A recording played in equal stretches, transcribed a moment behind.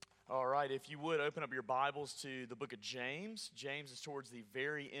right, if you would open up your Bibles to the book of James. James is towards the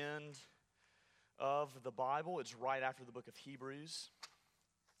very end of the Bible. It's right after the book of Hebrews.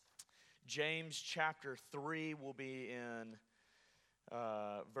 James chapter 3 will be in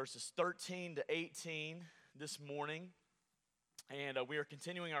verses 13 to 18 this morning. And we are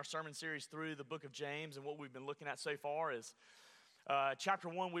continuing our sermon series through the book of James. And what we've been looking at so far is chapter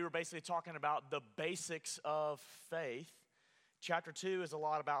 1, we were basically talking about the basics of faith. Chapter 2 is a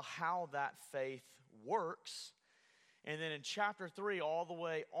lot about how that faith works. And then in chapter 3, all the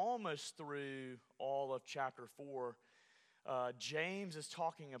way almost through all of chapter 4, James is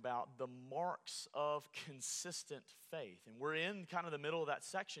talking about the marks of consistent faith. And we're in kind of the middle of that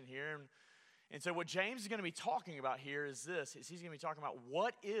section here. And so what James is going to be talking about here is this. He's going to be talking about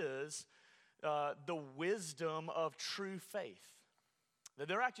what is the wisdom of true faith.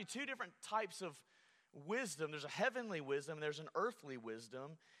 There are actually two different types of wisdom. There's a heavenly wisdom, there's an earthly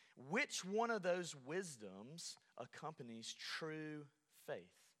wisdom. Which one of those wisdoms accompanies true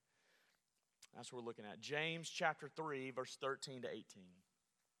faith? That's what we're looking at. James chapter 3, verse 13 to 18.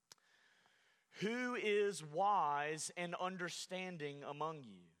 Who is wise and understanding among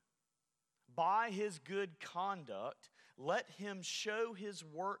you? By his good conduct, let him show his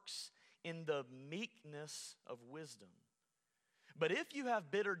works in the meekness of wisdom. But if you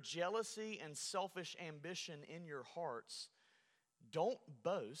have bitter jealousy and selfish ambition in your hearts, don't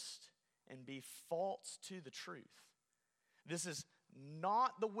boast and be false to the truth. This is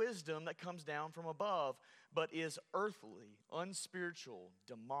not the wisdom that comes down from above, but is earthly, unspiritual,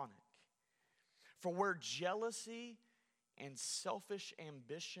 demonic. For where jealousy and selfish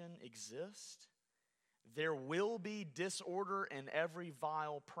ambition exist, there will be disorder and every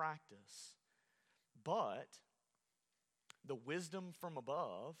vile practice. But the wisdom from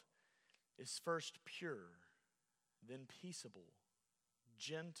above is first pure, then peaceable,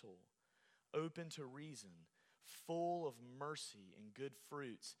 gentle, open to reason, full of mercy and good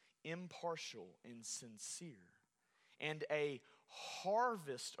fruits, impartial and sincere. And a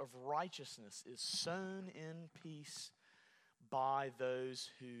harvest of righteousness is sown in peace by those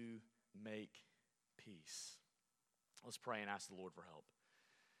who make peace. Let's pray and ask the Lord for help.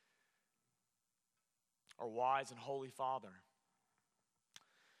 Our wise and holy Father,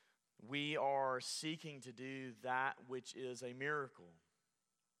 we are seeking to do that which is a miracle.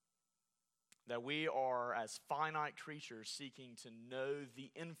 That we are, as finite creatures, seeking to know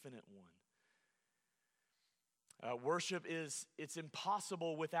the infinite one. Worship it's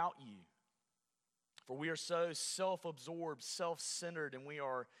impossible without you. For we are so self-absorbed, self-centered, and we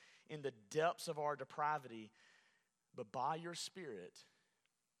are in the depths of our depravity. But by your Spirit,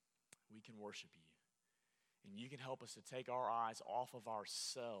 we can worship you. And you can help us to take our eyes off of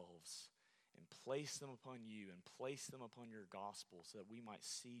ourselves and place them upon you and place them upon your gospel so that we might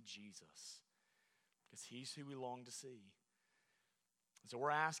see Jesus. Because he's who we long to see. So we're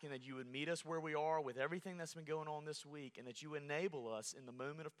asking that you would meet us where we are with everything that's been going on this week, and that you enable us in the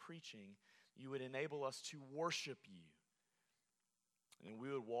moment of preaching, you would enable us to worship you. And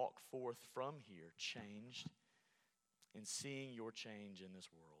we would walk forth from here changed and seeing your change in this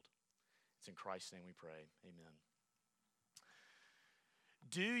world. It's in Christ's name we pray. Amen.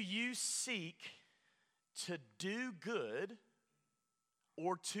 Do you seek to do good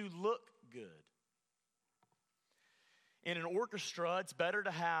or to look good? In an orchestra, it's better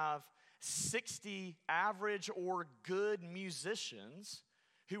to have 60 average or good musicians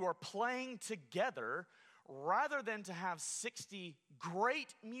who are playing together rather than to have 60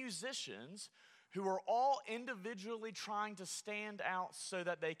 great musicians who are all individually trying to stand out so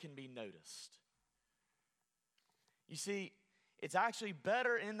that they can be noticed. You see, it's actually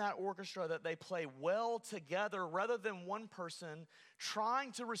better in that orchestra that they play well together rather than one person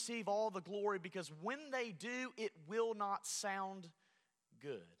trying to receive all the glory, because when they do, it will not sound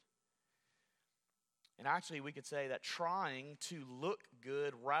good. And actually, we could say that trying to look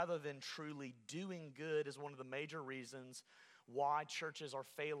good rather than truly doing good is one of the major reasons why churches are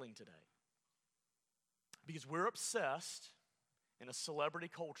failing today. Because we're obsessed in a celebrity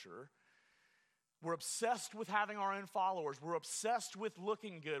culture. We're obsessed with having our own followers. We're obsessed with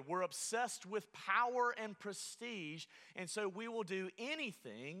looking good. We're obsessed with power and prestige. And so we will do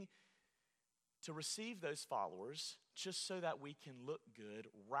anything to receive those followers just so that we can look good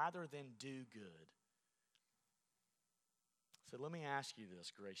rather than do good. So let me ask you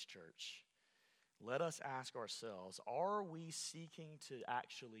this, Grace Church. Let us ask ourselves, are we seeking to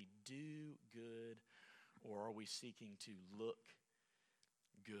actually do good, or are we seeking to look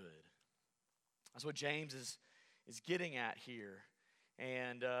good? That's what James is getting at here.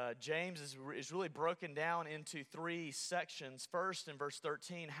 And James is really broken down into three sections. First, in verse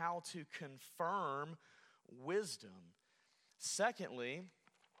 13, how to confirm wisdom. Secondly,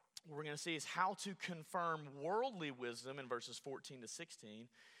 what we're going to see is how to confirm worldly wisdom in verses 14 to 16.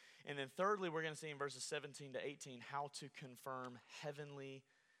 And then thirdly, we're going to see in verses 17 to 18 how to confirm heavenly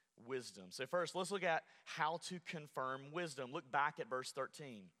wisdom. So first, let's look at how to confirm wisdom. Look back at verse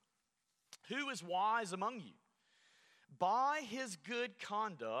 13. Who is wise among you? By his good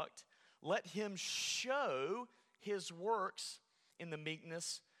conduct, let him show his works in the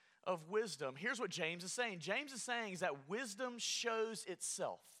meekness of wisdom. Here's what James is saying. James is saying is that wisdom shows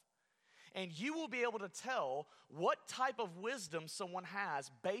itself. And you will be able to tell what type of wisdom someone has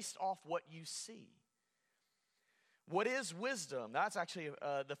based off what you see. What is wisdom? That's actually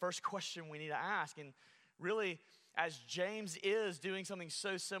the first question we need to ask. And really, as James is doing something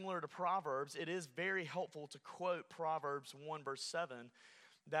so similar to Proverbs, it is very helpful to quote Proverbs 1 verse 7,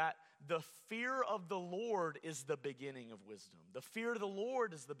 that the fear of the Lord is the beginning of wisdom. The fear of the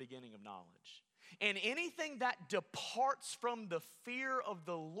Lord is the beginning of knowledge. And anything that departs from the fear of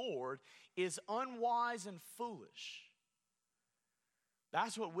the Lord is unwise and foolish.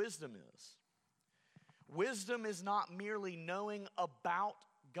 That's what wisdom is. Wisdom is not merely knowing about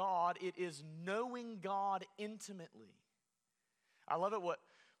God, it is knowing God intimately. I love it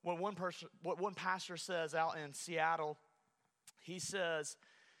what one pastor says out in Seattle. He says,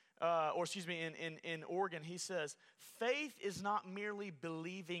 in Oregon, he says, faith is not merely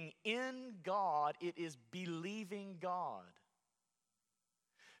believing in God, it is believing God.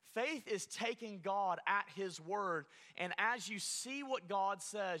 Faith is taking God at his word, and as you see what God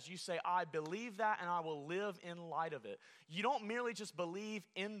says, you say, I believe that and I will live in light of it. You don't merely just believe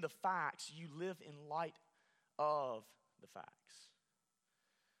in the facts, you live in light of the facts.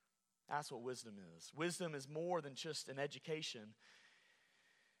 That's what wisdom is. Wisdom is more than just an education.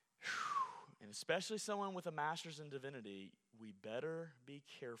 And especially someone with a master's in divinity, we better be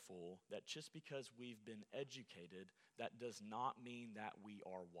careful that just because we've been educated, that does not mean that we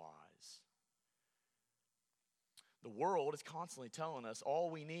are wise. The world is constantly telling us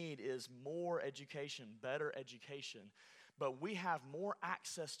all we need is more education, better education. But we have more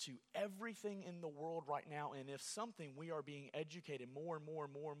access to everything in the world right now. And if something, we are being educated more and more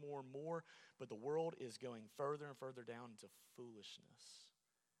and more and more and more. But the world is going further and further down into foolishness.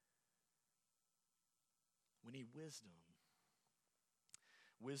 We need wisdom.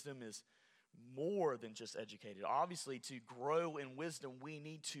 Wisdom is more than just educated. Obviously, to grow in wisdom, we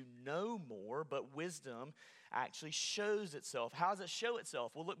need to know more, but wisdom actually shows itself. How does it show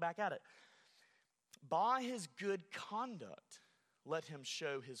itself? We'll look back at it. By his good conduct, let him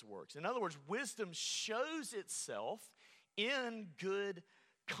show his works. In other words, wisdom shows itself in good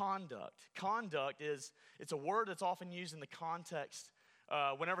conduct. Conduct it's a word that's often used in the context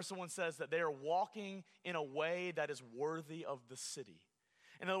whenever someone says that they are walking in a way that is worthy of the city.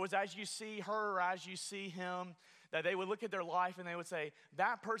 In other words, as you see her or as you see him, that they would look at their life and they would say,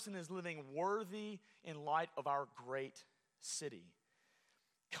 that person is living worthy in light of our great city.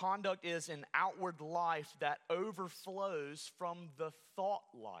 Conduct is an outward life that overflows from the thought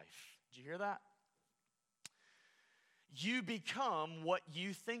life. Did you hear that? You become what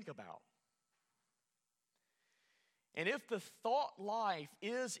you think about. And if the thought life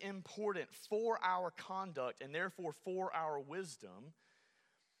is important for our conduct and therefore for our wisdom,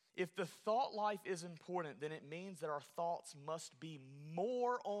 if the thought life is important, then it means that our thoughts must be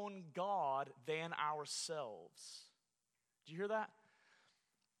more on God than ourselves. Did you hear that?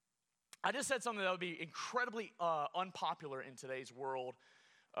 I just said something that would be incredibly unpopular in today's world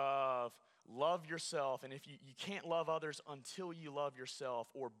of love yourself, and if you can't love others until you love yourself,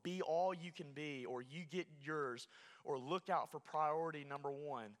 or be all you can be, or you get yours, or look out for priority number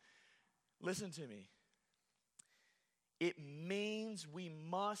one. Listen to me. It means we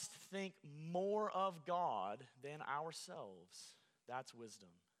must think more of God than ourselves. That's wisdom.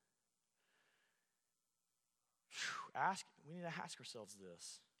 We need to ask ourselves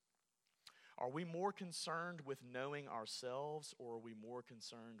this. Are we more concerned with knowing ourselves, or are we more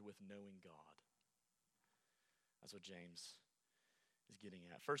concerned with knowing God? That's what James is getting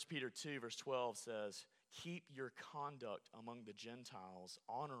at. 1 Peter 2 verse 12 says, keep your conduct among the Gentiles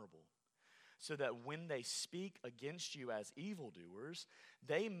honorable, so that when they speak against you as evildoers,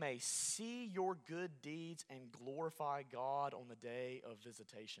 they may see your good deeds and glorify God on the day of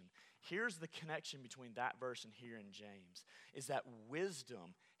visitation. Here's the connection between that verse and here in James, is that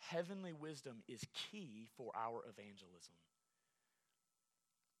wisdom, heavenly wisdom, is key for our evangelism.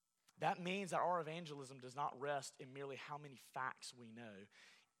 That means that our evangelism does not rest in merely how many facts we know.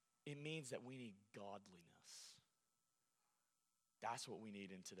 It means that we need godliness. That's what we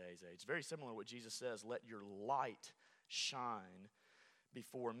need in today's age. Very similar to what Jesus says, let your light shine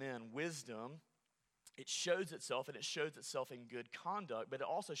before men. Wisdom, it shows itself, and it shows itself in good conduct, but it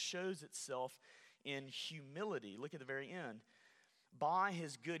also shows itself in humility. Look at the very end. By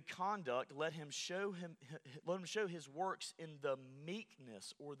his good conduct, let him show his works in the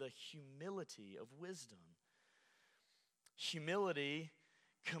meekness or the humility of wisdom. Humility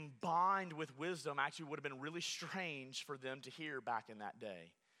combined with wisdom actually would have been really strange for them to hear back in that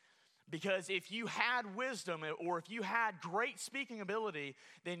day. Because if you had wisdom or if you had great speaking ability,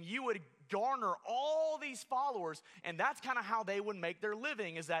 then you would garner all these followers, and that's kind of how they would make their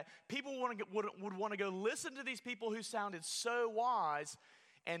living, is that people would want to go listen to these people who sounded so wise,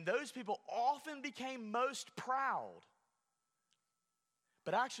 and those people often became most proud.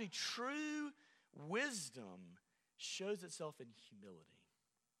 But actually, true wisdom shows itself in humility.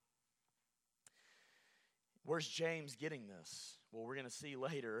 Where's James getting this? Well, we're going to see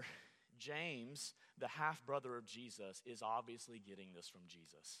later. James, the half-brother of Jesus, is obviously getting this from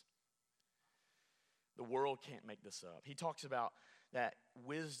Jesus. The world can't make this up. He talks about that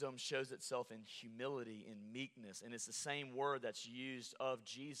wisdom shows itself in humility, in meekness, and it's the same word that's used of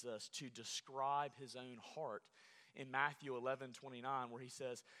Jesus to describe his own heart in Matthew 11:29, where he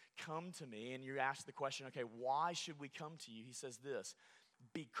says, come to me, and you ask the question, okay, why should we come to you? He says this,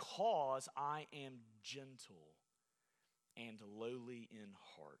 because I am gentle and lowly in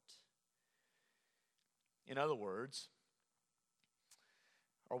heart. In other words,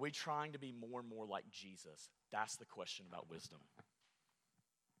 are we trying to be more and more like Jesus? That's the question about wisdom.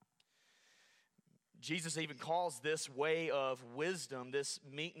 Jesus even calls this way of wisdom, this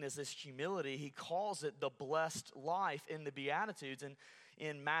meekness, this humility, he calls it the blessed life in the Beatitudes. And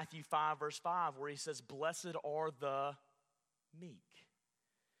in Matthew 5, verse 5, where he says, blessed are the meek.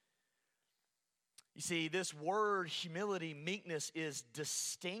 You see, this word, humility, meekness, is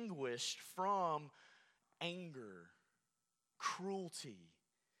distinguished from anger, cruelty.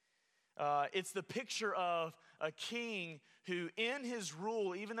 It's the picture of a king who in his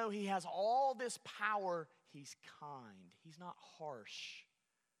rule, even though he has all this power, he's kind. He's not harsh.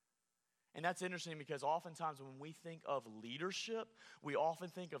 And that's interesting because oftentimes when we think of leadership, we often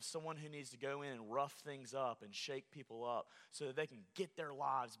think of someone who needs to go in and rough things up and shake people up so that they can get their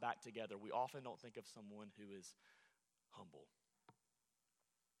lives back together. We often don't think of someone who is humble.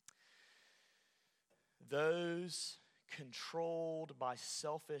 Those controlled by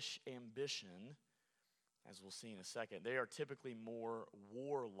selfish ambition, as we'll see in a second, they are typically more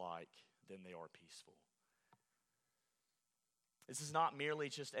warlike than they are peaceful. This is not merely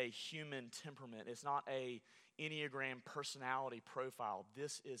just a human temperament. It's not a Enneagram personality profile.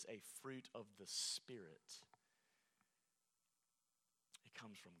 This is a fruit of the Spirit. It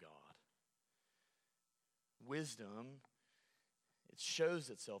comes from God. Wisdom, it shows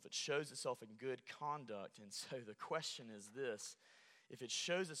itself. It shows itself in good conduct. And so the question is this. If it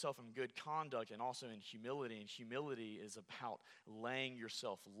shows itself in good conduct and also in humility, and humility is about laying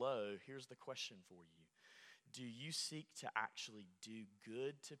yourself low, here's the question for you. Do you seek to actually do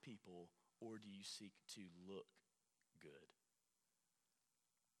good to people, or do you seek to look good?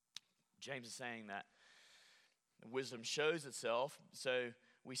 James is saying that wisdom shows itself. So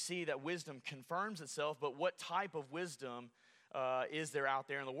we see that wisdom confirms itself, but what type of wisdom is there out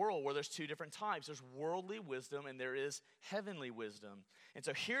there in the world? Well, there's two different types. There's worldly wisdom and there is heavenly wisdom. And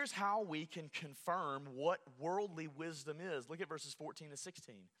so here's how we can confirm what worldly wisdom is. Look at verses 14 to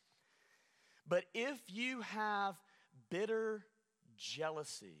 16. But if you have bitter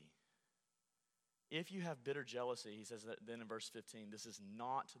jealousy, he says that then in verse 15, this is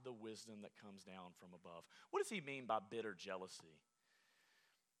not the wisdom that comes down from above. What does he mean by bitter jealousy?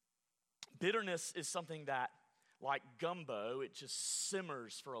 Bitterness is something that, like gumbo, it just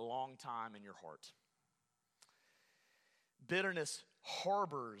simmers for a long time in your heart. Bitterness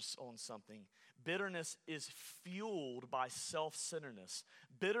harbors on something. Bitterness is fueled by self-centeredness.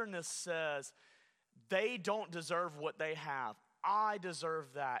 Bitterness says, they don't deserve what they have. I deserve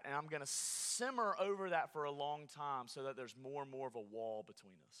that, and I'm going to simmer over that for a long time so that there's more and more of a wall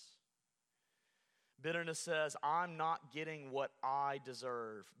between us. Bitterness says, I'm not getting what I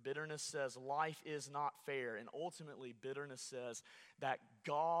deserve. Bitterness says, life is not fair. And ultimately, bitterness says that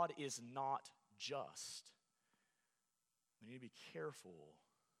God is not just. We need to be careful.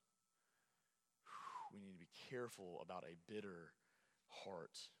 We need to be careful about a bitter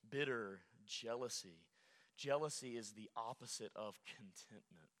heart. Bitter jealousy. Jealousy is the opposite of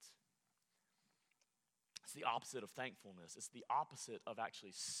contentment. It's the opposite of thankfulness. It's the opposite of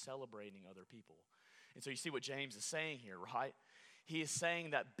actually celebrating other people. And so you see what James is saying here, right? He is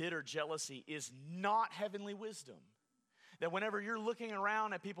saying that bitter jealousy is not heavenly wisdom. That whenever you're looking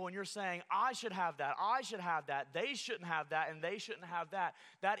around at people and you're saying, I should have that, they shouldn't have that, and they shouldn't have that,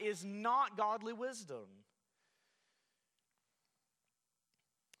 that is not godly wisdom.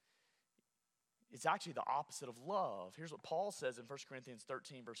 It's actually the opposite of love. Here's what Paul says in 1 Corinthians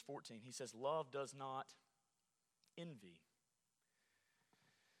 13, verse 14. He says, love does not envy.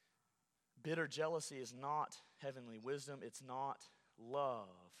 Bitter jealousy is not heavenly wisdom. It's not love.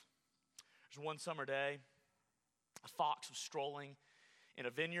 There's one summer day, a fox was strolling in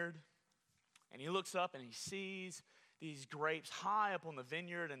a vineyard, and he looks up and he sees these grapes high up on the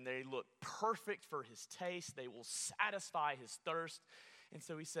vineyard, and they look perfect for his taste. They will satisfy his thirst. And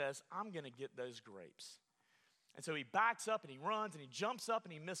so he says, I'm going to get those grapes. And so he backs up and he runs and he jumps up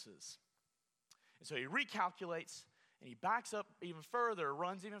and he misses. And so he recalculates and he backs up even further,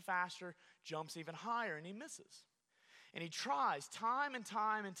 runs even faster, jumps even higher, and he misses. And he tries time and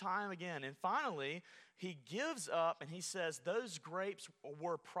time and time again. And finally, he gives up and he says, those grapes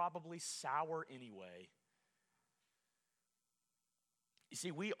were probably sour anyway. You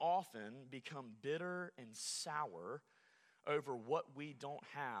see, we often become bitter and sour over what we don't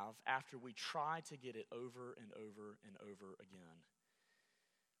have after we try to get it over and over and over again.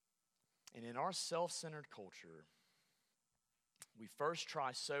 And in our self-centered culture, we first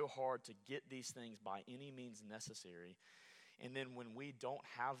try so hard to get these things by any means necessary, and then when we don't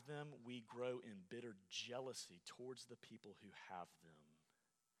have them, we grow in bitter jealousy towards the people who have them.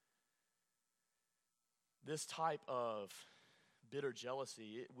 This type of bitter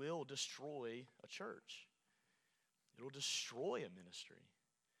jealousy, it will destroy a church. It'll destroy a ministry.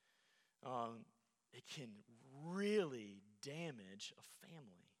 It can really damage a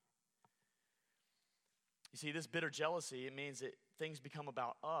family. You see, this bitter jealousy, it means that things become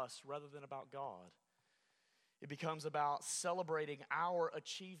about us rather than about God. It becomes about celebrating our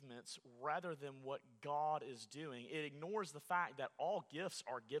achievements rather than what God is doing. It ignores the fact that all gifts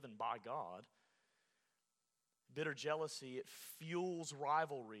are given by God. Bitter jealousy, it fuels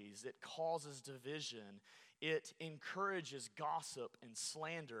rivalries. It causes division. It encourages gossip and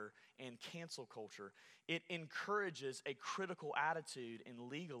slander and cancel culture. It encourages a critical attitude in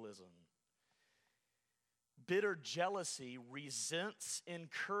legalism. Bitter jealousy resents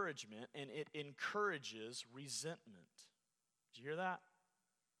encouragement, and it encourages resentment. Did you hear that?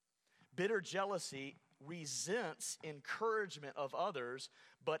 Bitter jealousy resents encouragement of others,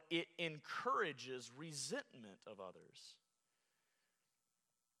 but it encourages resentment of others.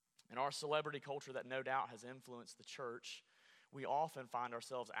 In our celebrity culture that no doubt has influenced the church, we often find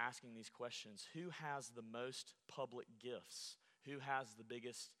ourselves asking these questions. Who has the most public gifts? Who has the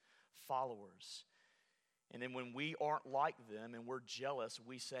biggest followers? And then when we aren't like them and we're jealous,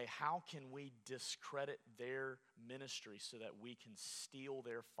 we say, how can we discredit their ministry so that we can steal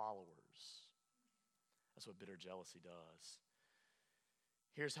their followers? That's what bitter jealousy does.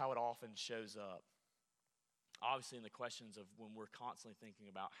 Here's how it often shows up. Obviously, in the questions of when we're constantly thinking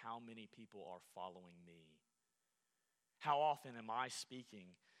about how many people are following me. How often am I speaking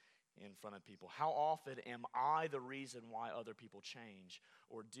in front of people? How often am I the reason why other people change?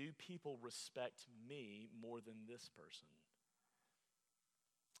 Or do people respect me more than this person?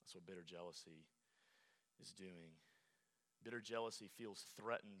 That's what bitter jealousy is doing. Bitter jealousy feels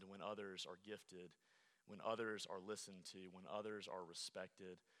threatened when others are gifted, when others are listened to, when others are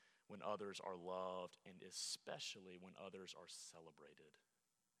respected, when others are loved, and especially when others are celebrated.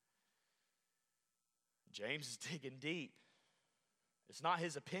 James is digging deep. It's not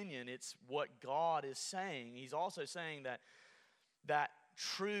his opinion, it's what God is saying. He's also saying that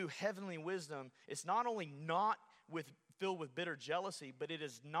true heavenly wisdom is not only not filled with bitter jealousy, but it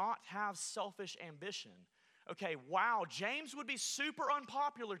does not have selfish ambition. Okay, wow, James would be super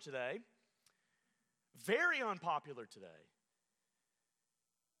unpopular today. Very unpopular today.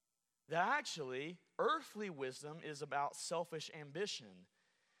 That actually, earthly wisdom is about selfish ambition.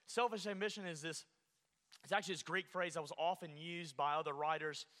 Selfish ambition is this, it's actually this Greek phrase that was often used by other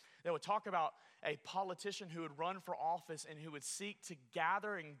writers that would talk about a politician who would run for office and who would seek to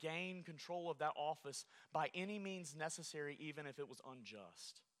gather and gain control of that office by any means necessary, even if it was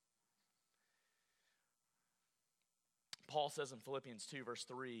unjust. Paul says in Philippians 2, verse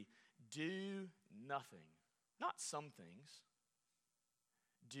 3, do nothing, not some things,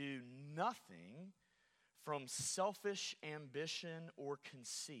 do nothing from selfish ambition or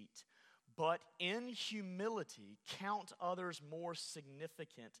conceit, but in humility count others more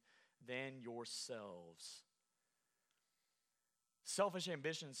significant than yourselves. Selfish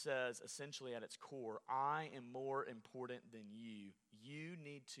ambition says, essentially at its core, I am more important than you. You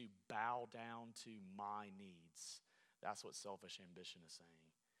need to bow down to my needs. That's what selfish ambition is saying.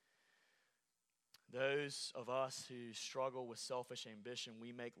 Those of us who struggle with selfish ambition,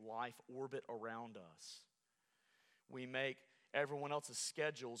 we make life orbit around us. We make everyone else's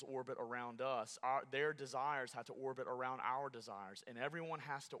schedules orbit around us. Their desires have to orbit around our desires, and everyone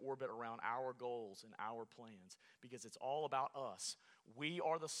has to orbit around our goals and our plans because it's all about us. We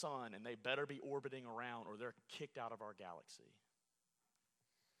are the sun, and they better be orbiting around or they're kicked out of our galaxy.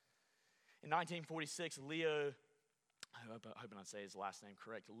 In 1946, Leo, I hope I say his last name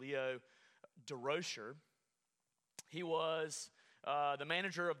correct, Leo Durocher, he was the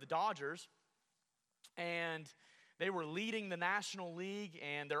manager of the Dodgers, and they were leading the National League,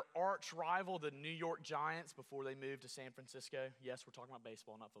 and their arch rival, the New York Giants, before they moved to San Francisco. Yes, we're talking about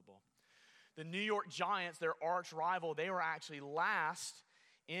baseball, not football. The New York Giants, their arch rival, they were actually last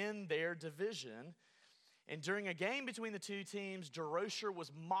in their division. And during a game between the two teams, Durocher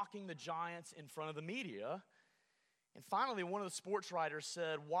was mocking the Giants in front of the media. And finally, one of the sports writers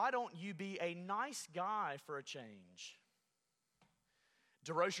said, "Why don't you be a nice guy for a change?"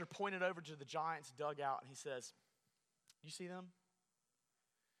 Durocher pointed over to the Giants' dugout, and he says, "You see them?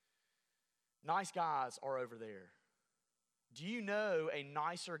 Nice guys are over there. Do you know a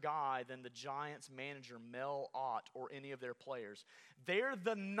nicer guy than the Giants manager, Mel Ott, or any of their players? They're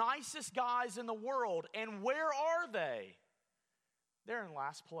the nicest guys in the world, and where are they? They're in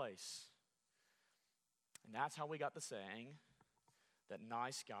last place." And that's how we got the saying that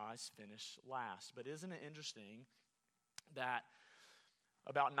nice guys finish last. But isn't it interesting that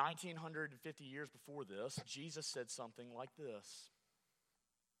about 1950 years before this, Jesus said something like this: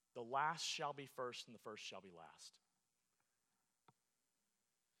 "The last shall be first, and the first shall be last."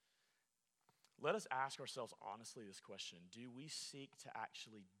 Let us ask ourselves honestly this question: do we seek to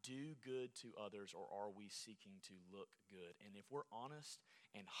actually do good to others, or are we seeking to look good? And if we're honest,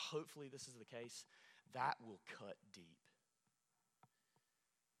 and hopefully this is the case, that will cut deep.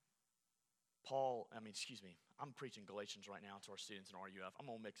 I'm preaching Galatians right now to our students in RUF. I'm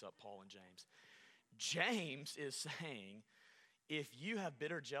going to mix up Paul and James. James is saying, if you have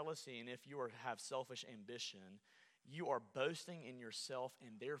bitter jealousy and if you have selfish ambition, you are boasting in yourself,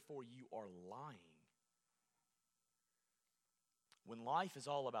 and therefore you are lying. When life is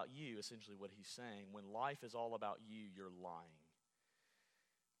all about you, essentially what he's saying, when life is all about you, you're lying.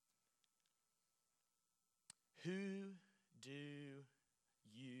 Who do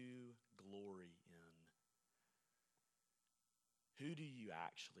you glory in? Who do you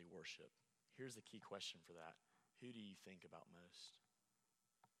actually worship? Here's the key question for that. Who do you think about most?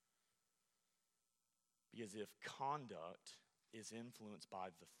 Because if conduct is influenced by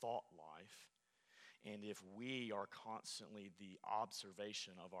the thought life, and if we are constantly the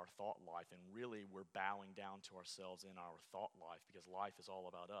observation of our thought life, and really we're bowing down to ourselves in our thought life because life is all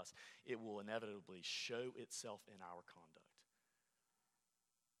about us, it will inevitably show itself in our conduct.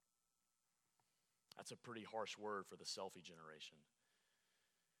 That's a pretty harsh word for the selfie generation.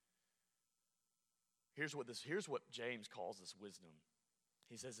 Here's what James calls this wisdom.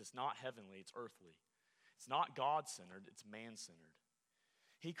 He says it's not heavenly, it's earthly. It's not God-centered, it's man-centered.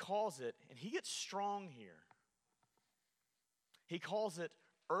 He calls it, and he gets strong here. He calls it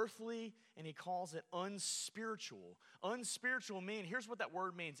earthly, and he calls it unspiritual. Unspiritual means, here's what that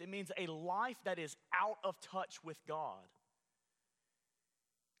word means. It means a life that is out of touch with God.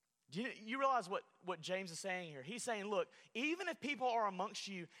 Do you realize what James is saying here? He's saying, look, even if people are amongst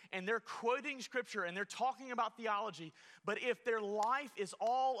you and they're quoting scripture and they're talking about theology, but if their life is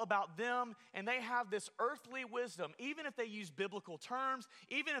all about them and they have this earthly wisdom, even if they use biblical terms,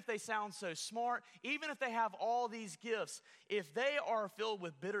 even if they sound so smart, even if they have all these gifts, if they are filled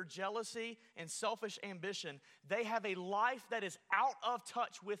with bitter jealousy and selfish ambition, they have a life that is out of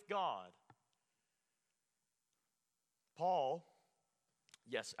touch with God. Paul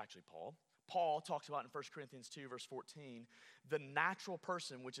talks about in 1 Corinthians 2, verse 14, the natural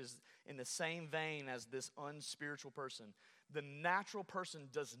person, which is in the same vein as this unspiritual person. The natural person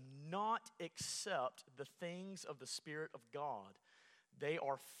does not accept the things of the Spirit of God. They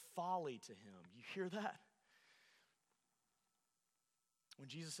are folly to him. You hear that? When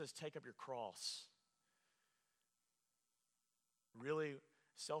Jesus says, take up your cross, really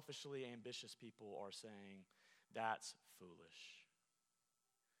selfishly ambitious people are saying, that's foolish.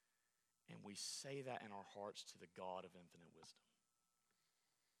 And we say that in our hearts to the God of infinite wisdom.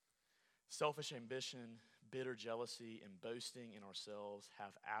 Selfish ambition, bitter jealousy, and boasting in ourselves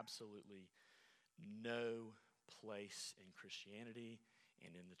have absolutely no place in Christianity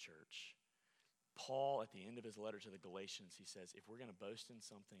and in the church. Paul, at the end of his letter to the Galatians, he says, if we're going to boast in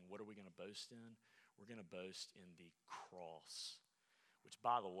something, what are we going to boast in? We're going to boast in the cross, which,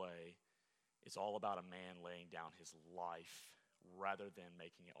 by the way, is all about a man laying down his life rather than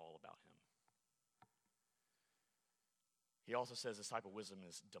making it all about him. He also says this type of wisdom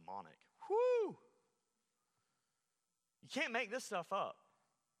is demonic. Whoo! You can't make this stuff up.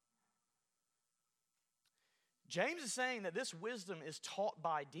 James is saying that this wisdom is taught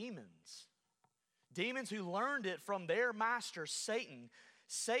by demons. Demons who learned it from their master, Satan.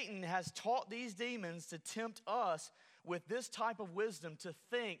 Satan has taught these demons to tempt us with this type of wisdom to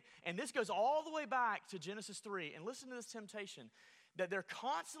think, and this goes all the way back to Genesis 3, and listen to this temptation, that they're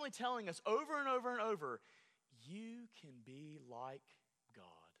constantly telling us over and over and over, you can be like God.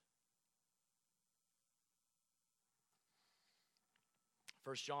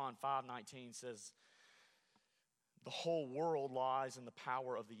 1 John 5:19 says, the whole world lies in the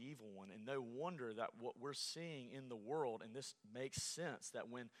power of the evil one. And no wonder that what we're seeing in the world, and this makes sense, that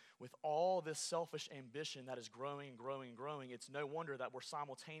when with all this selfish ambition that is growing and growing and growing, it's no wonder that we're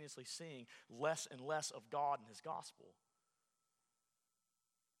simultaneously seeing less and less of God and his gospel.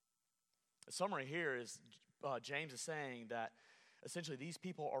 The summary here is James is saying that essentially these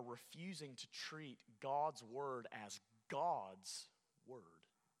people are refusing to treat God's word as God's word.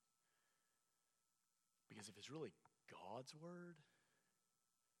 Because if it's really God's word,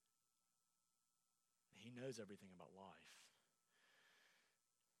 he knows everything about life.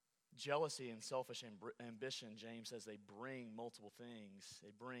 Jealousy and selfish ambition, James says, they bring multiple things.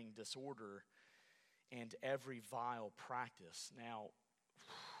 They bring disorder and every vile practice. Now,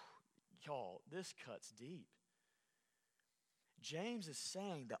 y'all, this cuts deep. James is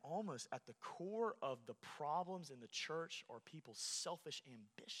saying that almost at the core of the problems in the church are people's selfish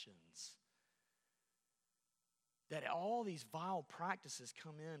ambitions. That all these vile practices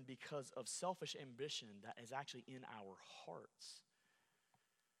come in because of selfish ambition that is actually in our hearts.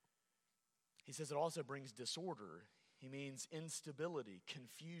 He says it also brings disorder. He means instability,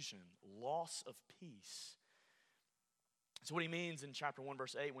 confusion, loss of peace. That's what he means in chapter 1,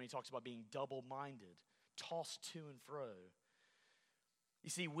 verse 8 when he talks about being double-minded, tossed to and fro. You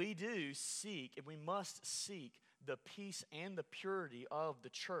see, we do seek, and we must seek the peace and the purity of the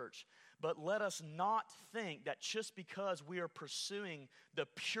church. But let us not think that just because we are pursuing the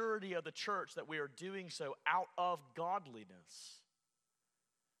purity of the church that we are doing so out of godliness.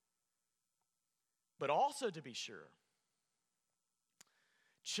 But also to be sure,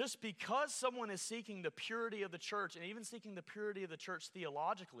 just because someone is seeking the purity of the church and even seeking the purity of the church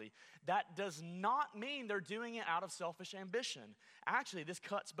theologically, that does not mean they're doing it out of selfish ambition. Actually, this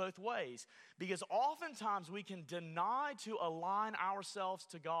cuts both ways because oftentimes we can deny to align ourselves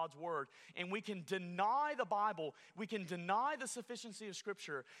to God's word, and we can deny the Bible, we can deny the sufficiency of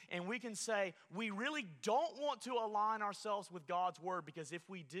Scripture, and we can say we really don't want to align ourselves with God's word because if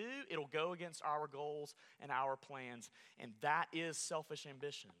we do, it'll go against our goals and our plans, and that is selfish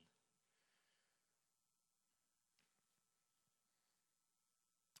ambition.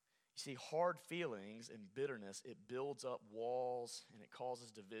 You see, hard feelings and bitterness, it builds up walls and it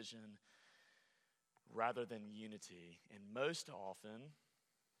causes division rather than unity. And most often,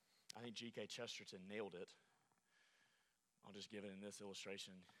 I think G.K. Chesterton nailed it. I'll just give it in this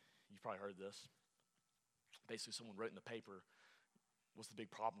illustration. You've probably heard this. Basically, someone wrote in the paper, what's the big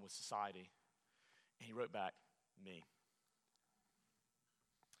problem with society? And he wrote back, me.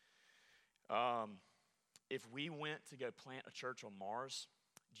 If we went to go plant a church on Mars,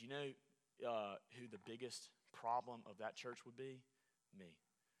 do you know who the biggest problem of that church would be? Me.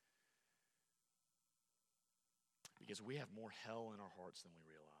 Because we have more hell in our hearts than we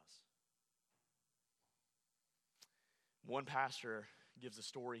realize. One pastor gives a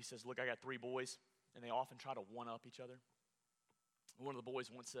story. He says, look, I got 3 boys, and they often try to one-up each other. One of the boys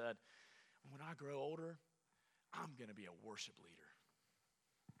once said, when I grow older, I'm going to be a worship leader.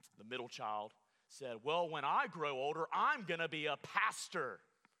 The middle child said, well, when I grow older, I'm going to be a pastor.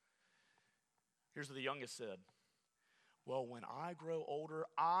 Here's what the youngest said. Well, when I grow older,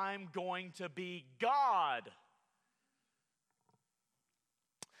 I'm going to be God.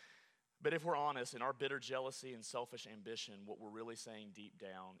 But if we're honest, in our bitter jealousy and selfish ambition, what we're really saying deep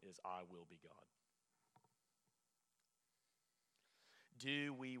down is, I will be God.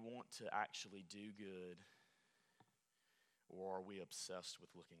 Do we want to actually do good, or are we obsessed with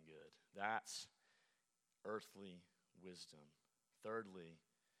looking good? That's earthly wisdom. Thirdly,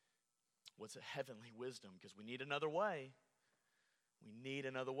 what's a heavenly wisdom? Because we need another way. We need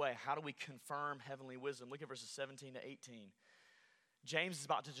another way. How do we confirm heavenly wisdom? Look at verses 17 to 18. James is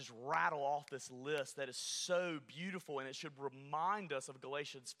about to just rattle off this list that is so beautiful, and it should remind us of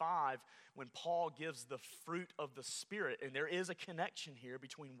Galatians 5 when Paul gives the fruit of the Spirit. And there is a connection here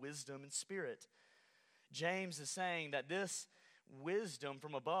between wisdom and spirit. James is saying that this wisdom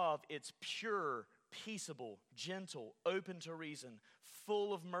from above, it's pure, peaceable, gentle, open to reason,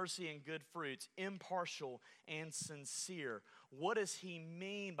 full of mercy and good fruits, impartial and sincere. What does he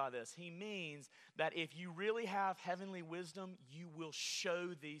mean by this? He means that if you really have heavenly wisdom, you will show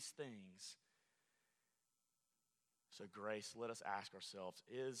these things. So Grace, let us ask ourselves,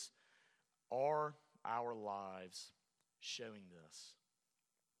 are our lives showing this?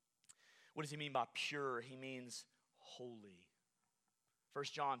 What does he mean by pure? He means holy. 1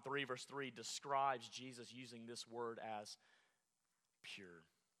 John 3 verse 3 describes Jesus using this word as pure.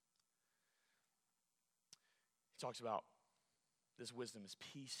 He talks about this wisdom is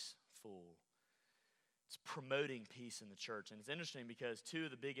peaceful. It's promoting peace in the church. And it's interesting because two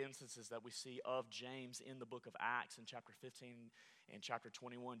of the big instances that we see of James in the book of Acts in chapter 15 and chapter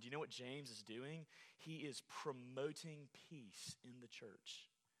 21, do you know what James is doing? He is promoting peace in the church.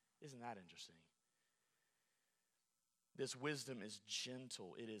 Isn't that interesting? This wisdom is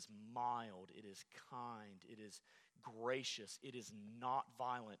gentle, it is mild, it is kind, it is gracious, it is not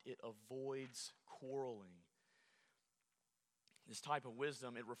violent, it avoids quarreling. This type of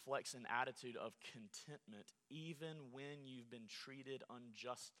wisdom, it reflects an attitude of contentment even when you've been treated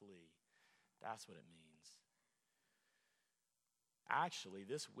unjustly. That's what it means. Actually,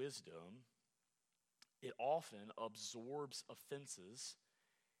 this wisdom, it often absorbs offenses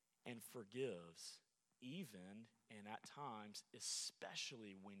and forgives, even and at times,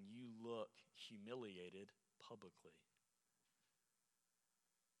 especially when you look humiliated publicly.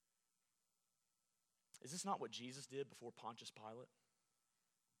 Is this not what Jesus did before Pontius Pilate?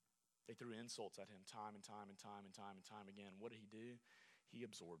 They threw insults at him time and time and time and time and time again. What did he do? He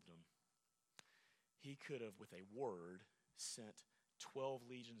absorbed them. He could have, with a word, sent 12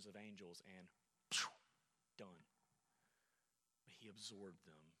 legions of angels and done. But he absorbed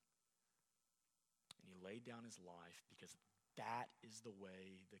them. And he laid down his life because that is the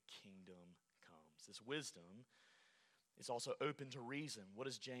way the kingdom comes. This wisdom is also open to reason. What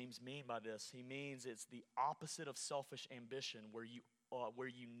does James mean by this? He means it's the opposite of selfish ambition, where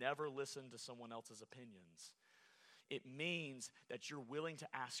you never listen to someone else's opinions. It means that you're willing to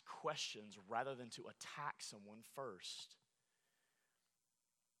ask questions rather than to attack someone first.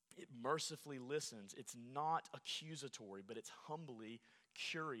 It mercifully listens. It's not accusatory, but it's humbly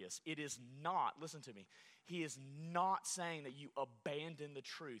curious. It is not, listen to me, he is not saying that you abandon the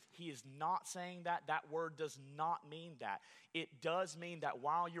truth. He is not saying that. That word does not mean that. It does mean that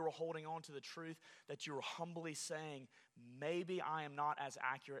while you're holding on to the truth, that you're humbly saying, maybe I am not as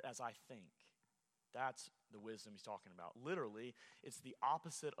accurate as I think. That's the wisdom he's talking about. Literally, it's the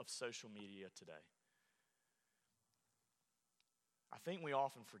opposite of social media today. I think we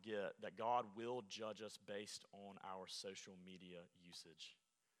often forget that God will judge us based on our social media usage.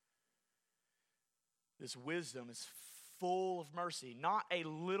 This wisdom is full of mercy, not a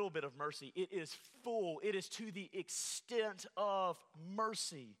little bit of mercy. It is full. It is to the extent of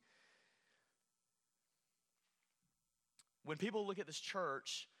mercy. When people look at this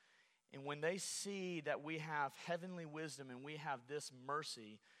church and when they see that we have heavenly wisdom and we have this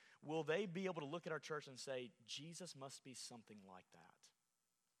mercy, will they be able to look at our church and say, Jesus must be something like that?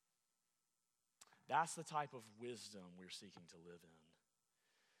 That's the type of wisdom we're seeking to live in.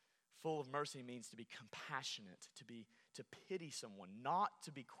 Full of mercy means to be compassionate, to pity someone, not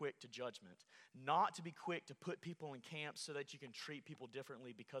to be quick to judgment, not to be quick to put people in camps so that you can treat people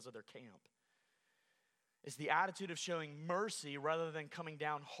differently because of their camp. It's the attitude of showing mercy rather than coming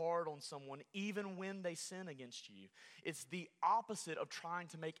down hard on someone even when they sin against you. It's the opposite of trying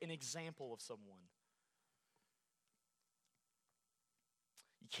to make an example of someone.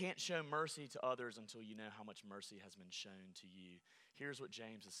 You can't show mercy to others until you know how much mercy has been shown to you. Here's what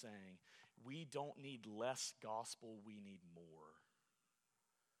James is saying. We don't need less gospel, we need more.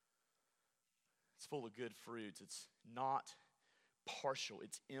 It's full of good fruits. It's not partial,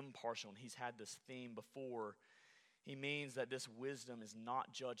 it's impartial. And he's had this theme before. He means that this wisdom is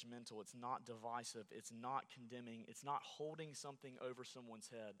not judgmental, it's not divisive, it's not condemning, it's not holding something over someone's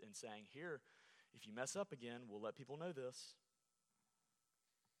head and saying, here, if you mess up again, we'll let people know this.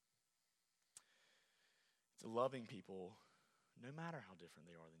 It's loving people no matter how different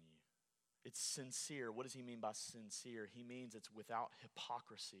they are than you. It's sincere. What does he mean by sincere? He means it's without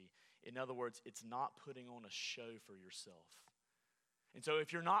hypocrisy. In other words, it's not putting on a show for yourself. And so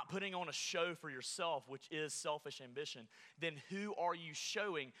if you're not putting on a show for yourself, which is selfish ambition, then who are you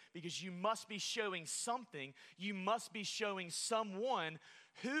showing? Because you must be showing something. You must be showing someone.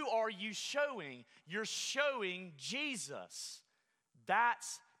 Who are you showing? You're showing Jesus.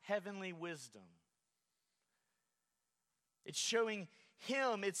 That's heavenly wisdom. It's showing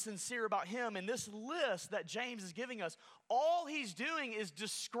him, it's sincere about him. And this list that James is giving us, all he's doing is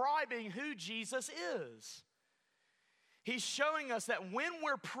describing who Jesus is. He's showing us that when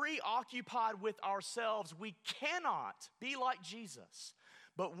we're preoccupied with ourselves, we cannot be like Jesus.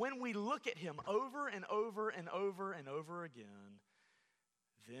 But when we look at him over and over and over and over again,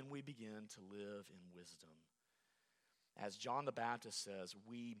 then we begin to live in wisdom. As John the Baptist says,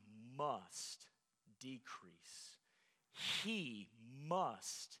 we must decrease. He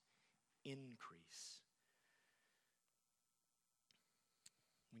must increase.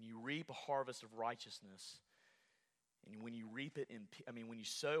 When you reap a harvest of righteousness, and when you reap it when you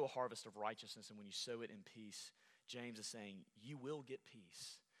sow a harvest of righteousness and when you sow it in peace, James is saying, you will get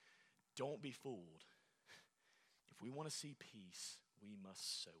peace. Don't be fooled. If we want to see peace, we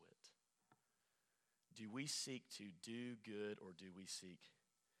must sow it. Do we seek to do good or do we seek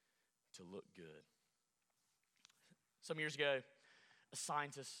to look good? Some years ago, a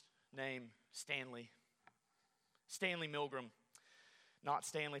scientist named Stanley Milgram, not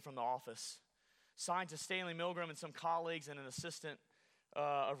Stanley from The Office. Scientist Stanley Milgram and some colleagues and an assistant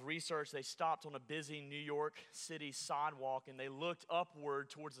of research, they stopped on a busy New York City sidewalk and they looked upward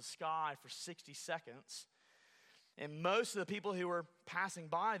towards the sky for 60 seconds. And most of the people who were passing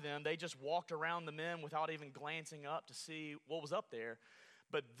by them, they just walked around the men without even glancing up to see what was up there.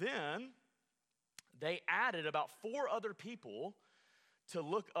 But then they added about 4 other people to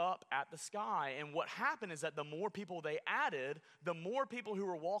look up at the sky. And what happened is that the more people they added, the more people who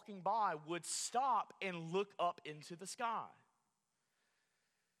were walking by would stop and look up into the sky.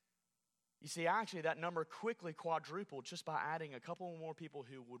 You see, actually, that number quickly quadrupled just by adding a couple more people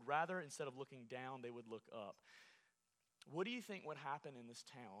who would rather, instead of looking down, they would look up. What do you think would happen in this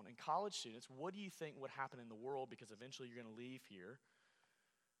town? And college students, what do you think would happen in the world? Because eventually you're going to leave here.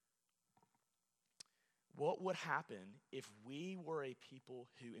 What would happen if we were a people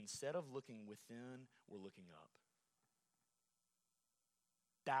who, instead of looking within, were looking up?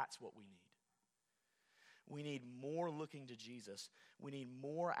 That's what we need. We need more looking to Jesus. We need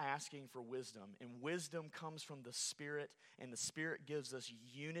more asking for wisdom. And wisdom comes from the Spirit, and the Spirit gives us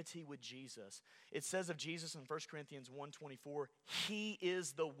unity with Jesus. It says of Jesus in 1 Corinthians 1:24, he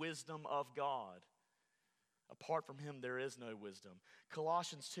is the wisdom of God. Apart from him, there is no wisdom.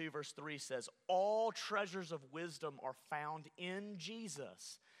 Colossians 2 verse 3 says, all treasures of wisdom are found in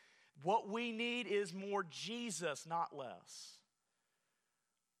Jesus. What we need is more Jesus, not less.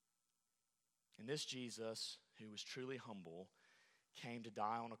 And this Jesus, who was truly humble, came to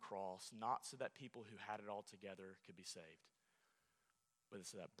die on a cross, not so that people who had it all together could be saved, but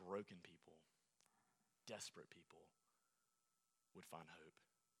so that broken people, desperate people, would find hope.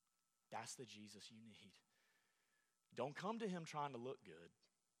 That's the Jesus you need. Don't come to him trying to look good,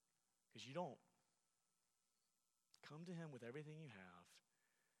 because you don't. Come to him with everything you have,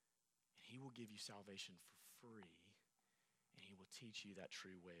 and he will give you salvation for free, and he will teach you that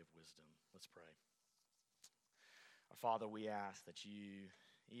true way of wisdom. Let's pray. Our Father, we ask that you,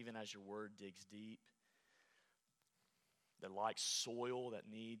 even as your word digs deep, that like soil that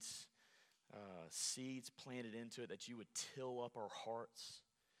needs seeds planted into it, that you would till up our hearts.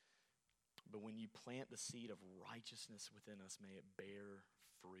 But when you plant the seed of righteousness within us, may it bear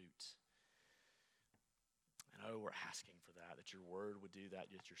fruit. And oh, we're asking for that your word would do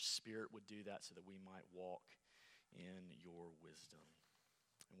that your Spirit would do that so that we might walk in your wisdom.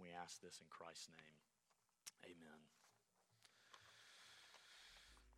 And we ask this in Christ's name. Amen.